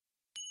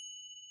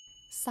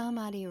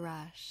Samadhi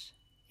Rush,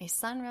 a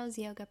Sunrose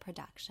Yoga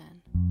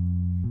production.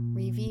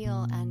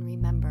 Reveal and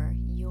remember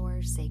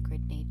your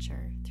sacred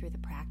nature through the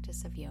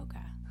practice of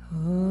yoga.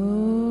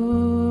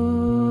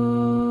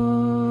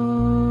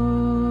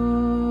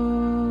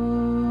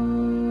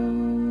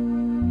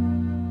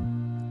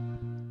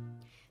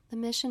 The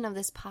mission of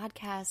this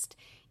podcast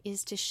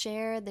is to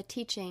share the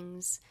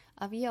teachings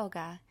of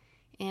yoga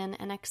in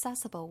an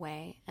accessible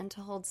way and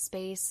to hold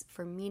space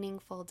for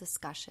meaningful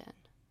discussion.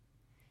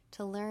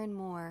 To learn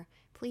more,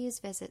 please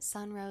visit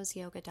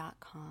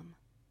sunroseyoga.com.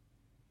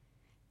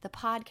 The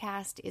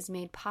podcast is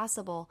made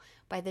possible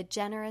by the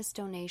generous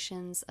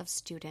donations of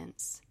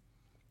students.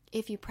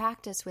 If you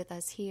practice with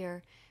us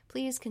here,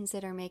 please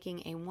consider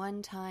making a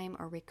one-time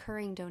or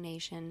recurring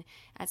donation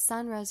at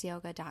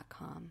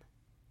sunroseyoga.com.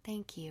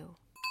 Thank you.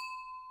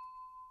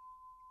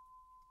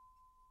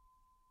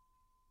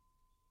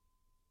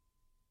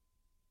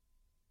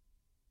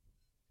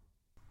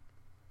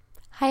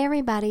 Hi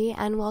everybody,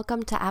 and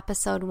welcome to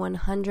episode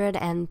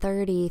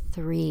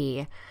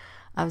 133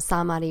 of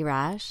Samadhi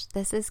Rush.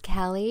 This is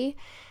Kelly,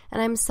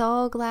 and I'm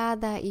so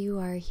glad that you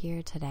are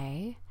here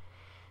today.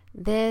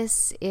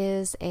 This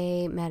is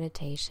a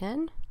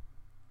meditation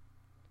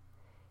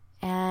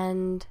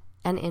and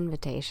an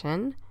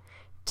invitation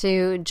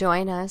to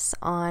join us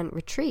on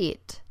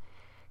retreat.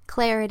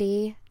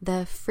 Clarity,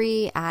 the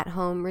free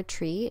at-home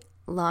retreat,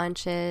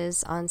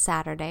 launches on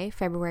Saturday,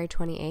 February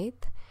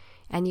 28th,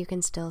 and you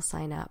can still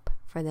sign up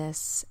for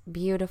this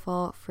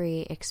beautiful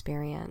free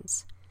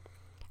experience.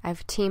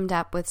 I've teamed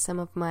up with some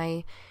of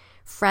my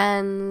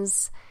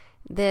friends,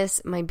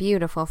 my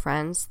beautiful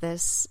friends,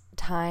 this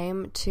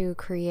time to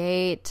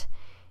create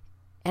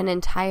an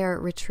entire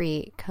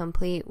retreat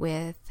complete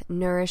with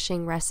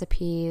nourishing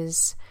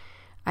recipes,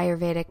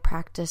 Ayurvedic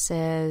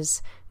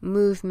practices,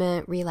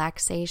 movement,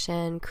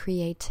 relaxation,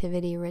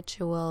 creativity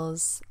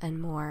rituals,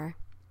 and more.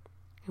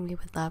 And we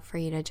would love for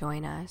you to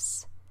join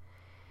us.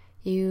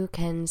 You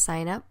can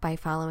sign up by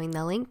following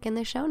the link in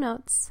the show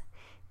notes.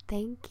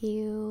 Thank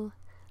you.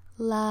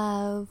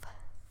 Love.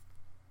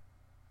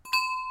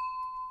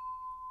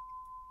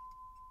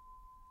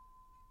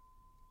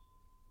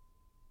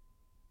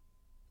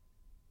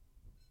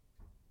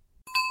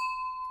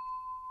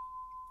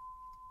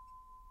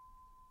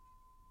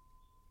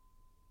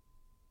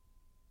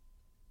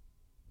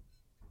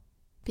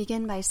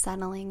 Begin by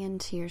settling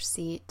into your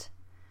seat,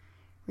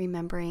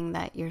 remembering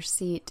that your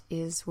seat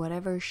is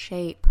whatever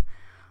shape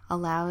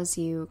allows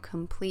you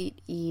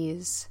complete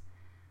ease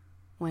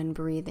when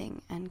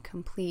breathing and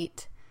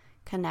complete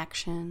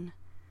connection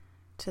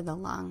to the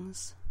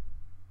lungs.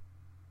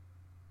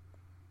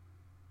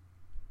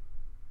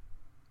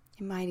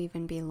 You might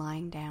even be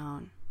lying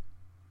down.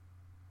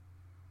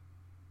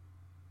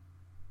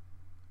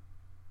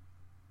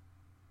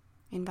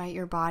 Invite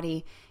your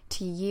body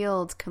to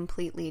yield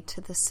completely to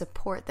the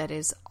support that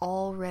is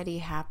already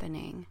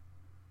happening,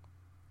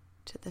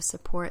 to the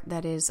support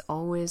that is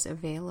always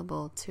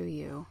available to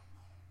you.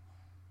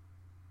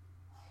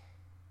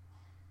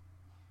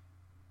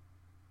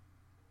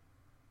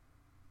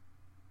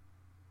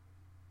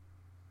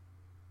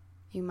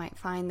 You might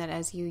find that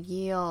as you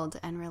yield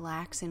and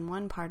relax in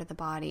one part of the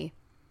body,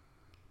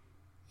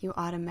 you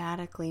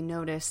automatically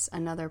notice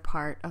another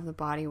part of the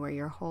body where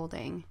you're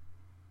holding.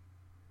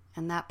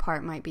 And that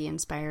part might be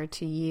inspired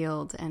to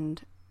yield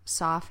and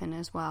soften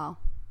as well.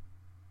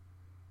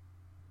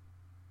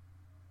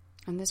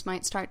 And this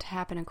might start to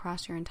happen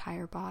across your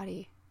entire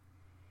body,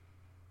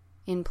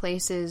 in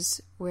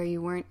places where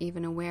you weren't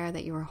even aware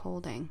that you were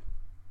holding.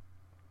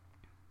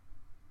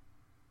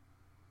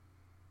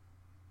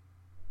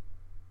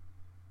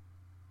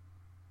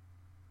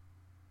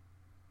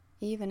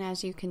 Even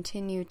as you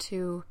continue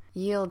to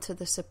yield to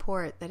the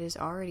support that is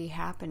already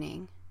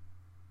happening,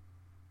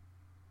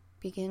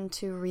 begin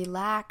to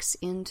relax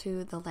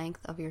into the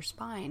length of your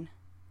spine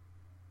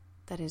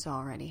that is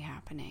already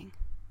happening.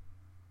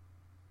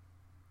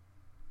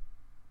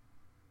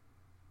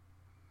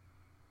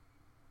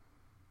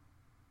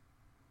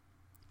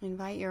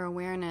 Invite your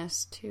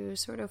awareness to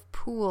sort of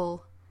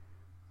pool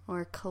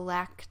or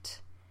collect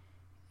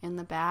in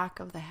the back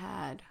of the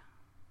head,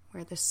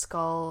 where the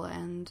skull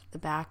and the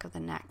back of the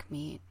neck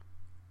meet.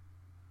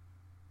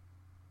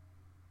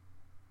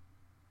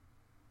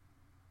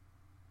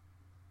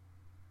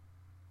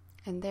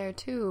 And there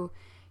too,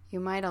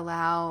 you might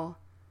allow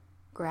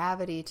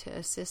gravity to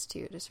assist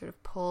you to sort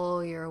of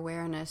pull your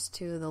awareness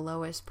to the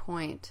lowest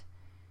point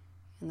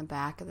in the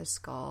back of the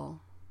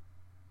skull,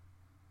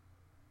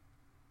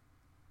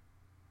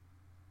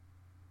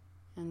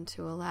 and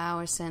to allow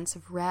a sense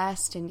of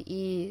rest and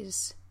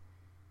ease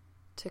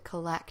to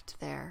collect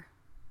there.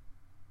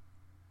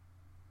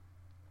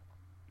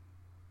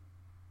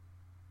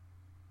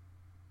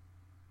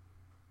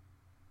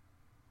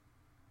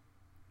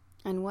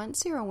 And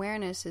once your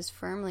awareness is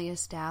firmly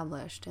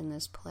established in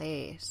this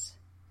place,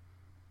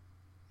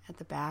 at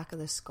the back of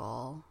the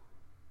skull,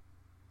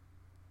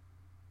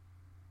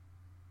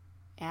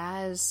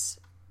 as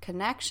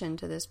connection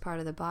to this part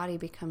of the body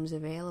becomes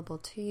available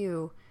to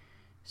you,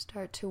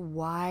 start to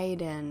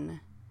widen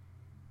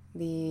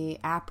the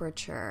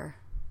aperture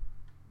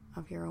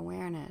of your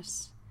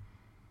awareness,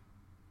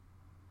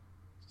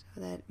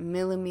 so that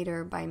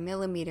millimeter by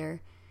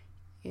millimeter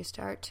you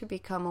start to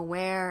become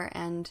aware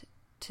and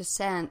to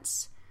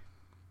sense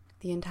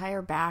the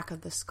entire back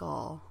of the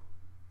skull,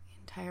 the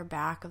entire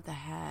back of the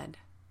head.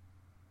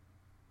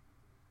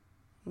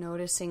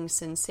 Noticing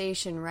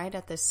sensation right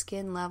at the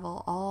skin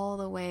level all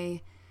the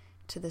way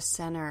to the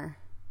center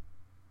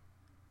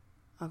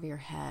of your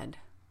head.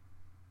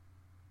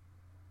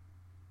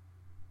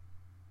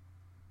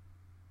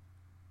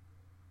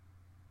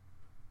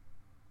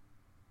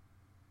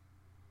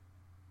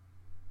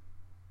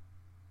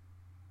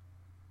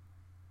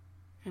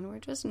 And we're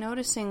just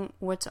noticing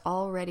what's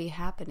already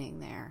happening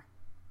there.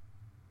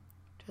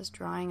 Just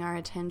drawing our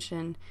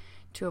attention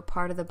to a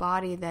part of the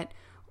body that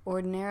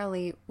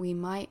ordinarily we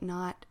might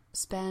not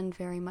spend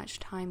very much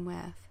time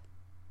with.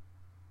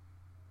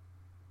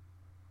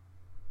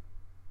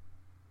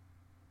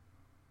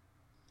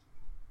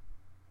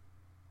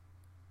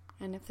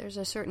 And if there's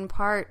a certain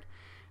part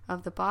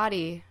of the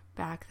body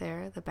back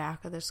there, the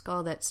back of the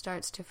skull, that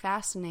starts to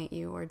fascinate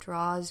you or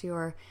draws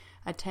your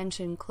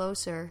attention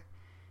closer,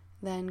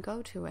 then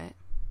go to it.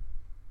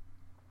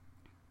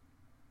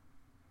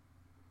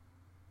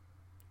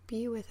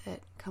 Be with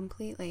it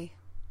completely.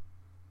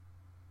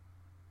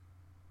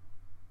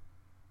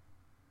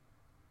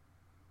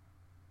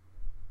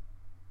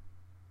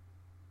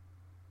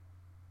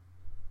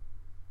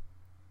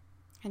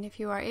 And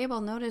if you are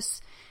able, notice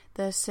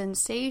the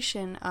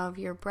sensation of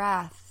your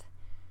breath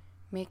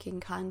making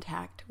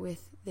contact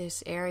with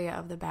this area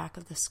of the back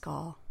of the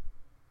skull.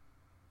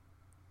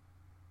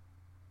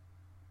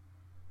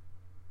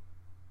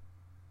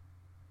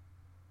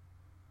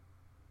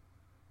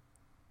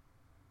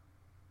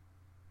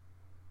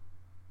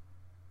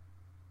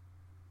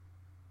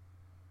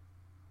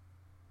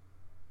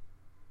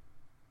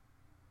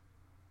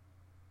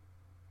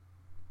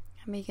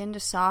 And begin to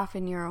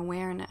soften your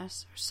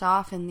awareness, or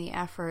soften the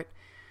effort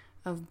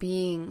of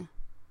being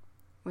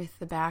with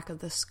the back of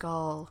the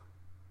skull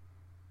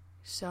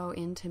so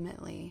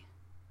intimately,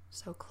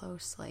 so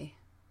closely.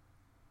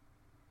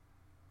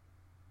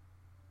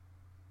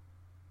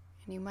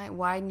 And you might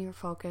widen your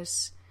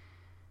focus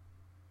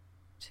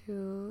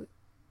to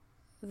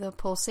the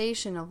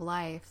pulsation of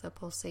life, the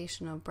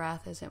pulsation of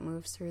breath as it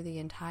moves through the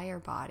entire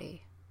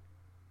body.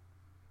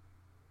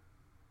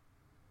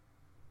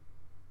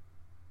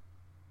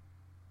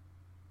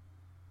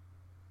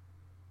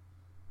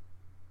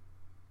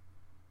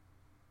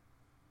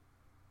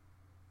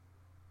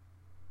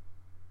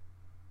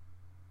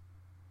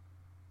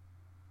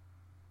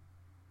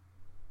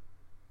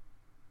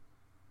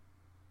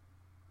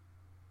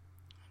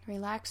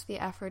 Relax the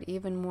effort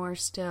even more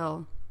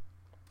still,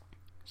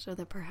 so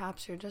that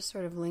perhaps you're just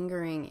sort of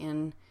lingering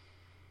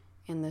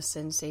in the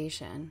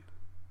sensation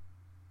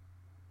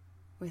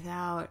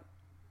without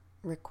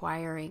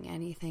requiring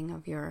anything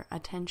of your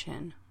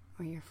attention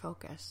or your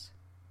focus.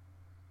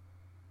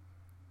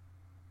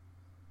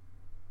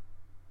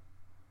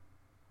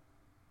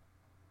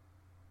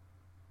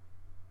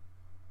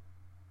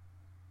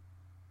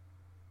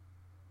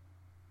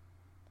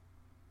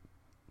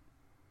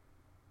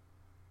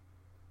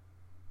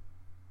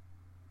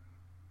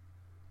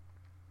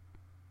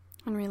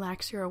 And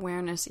relax your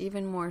awareness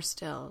even more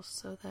still,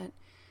 so that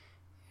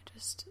you're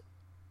just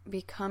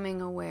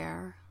becoming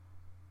aware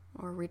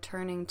or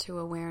returning to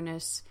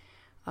awareness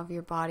of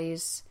your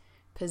body's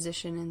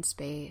position in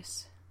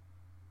space,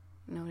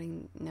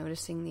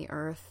 noticing the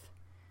earth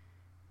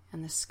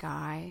and the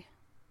sky,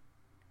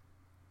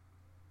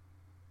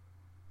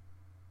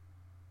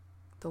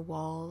 the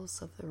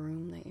walls of the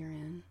room that you're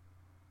in,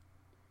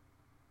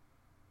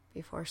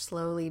 before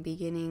slowly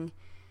beginning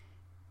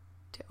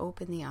to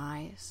open the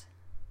eyes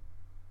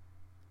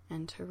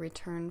and to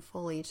return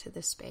fully to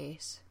the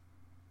space,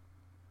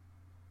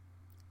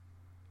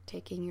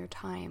 taking your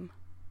time,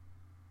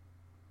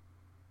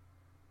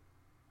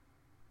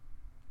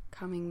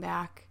 coming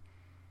back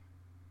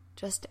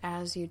just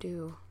as you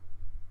do.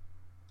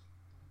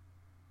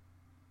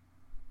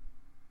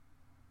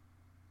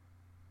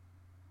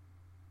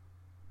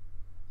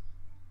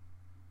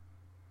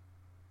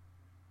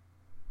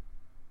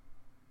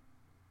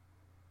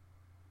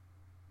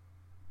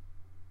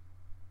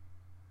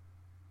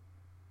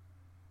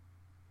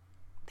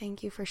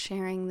 Thank you for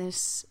sharing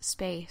this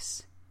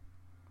space.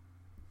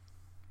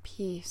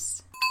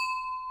 Peace.